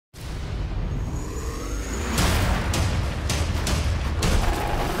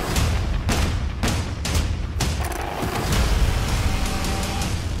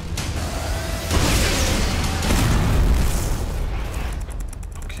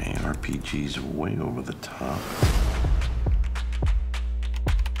RPG's way over the top.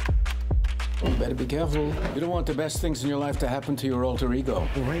 You better be careful. You don't want the best things in your life to happen to your alter ego.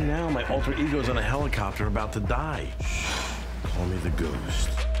 Well, right now, my alter ego's on a helicopter about to die. Call me the ghost.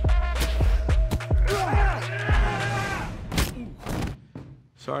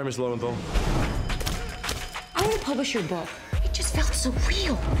 Sorry, Miss Lowenthal. I want to publish your book. It just felt so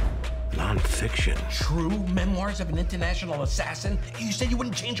real. Non-fiction. True Memoirs of an International Assassin? You said you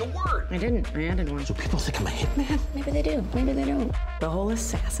wouldn't change a word. I didn't. I added one. So people think I'm a hitman? Maybe they do. Maybe they don't. The whole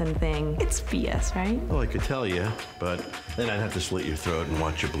assassin thing, it's BS, right? Well, I could tell you, but then I'd have to slit your throat and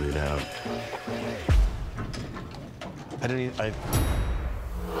watch you bleed out.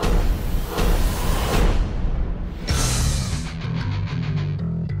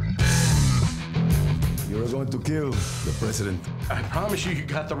 You're going to kill the president. I promise you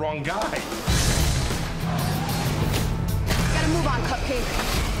got the wrong guy. Gotta move on, Cupcake.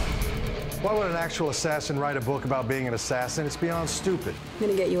 Why would an actual assassin write a book about being an assassin? It's beyond stupid. I'm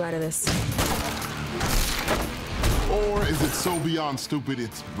gonna get you out of this. Or is it so beyond stupid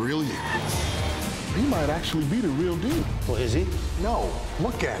it's brilliant? He might actually be the real deal. Well, is he? No,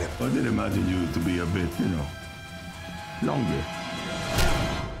 look at him. I did imagine you to be a bit, longer.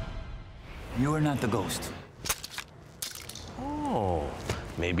 You are not the ghost. Oh,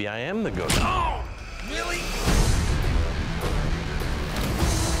 maybe I am the ghost. Oh, really?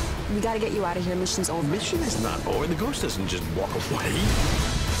 We gotta get you out of here. Mission's over. Mission is not over. The ghost doesn't just walk away.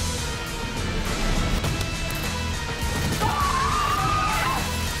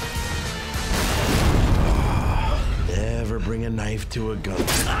 Never bring a knife to a gun.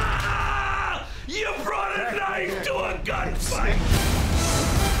 Ah! You brought a knife to a gunfight!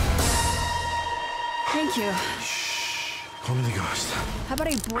 Thank you. Call me the ghost. How about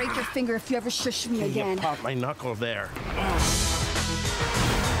I break your finger if you ever shush me again? You popped my knuckle there.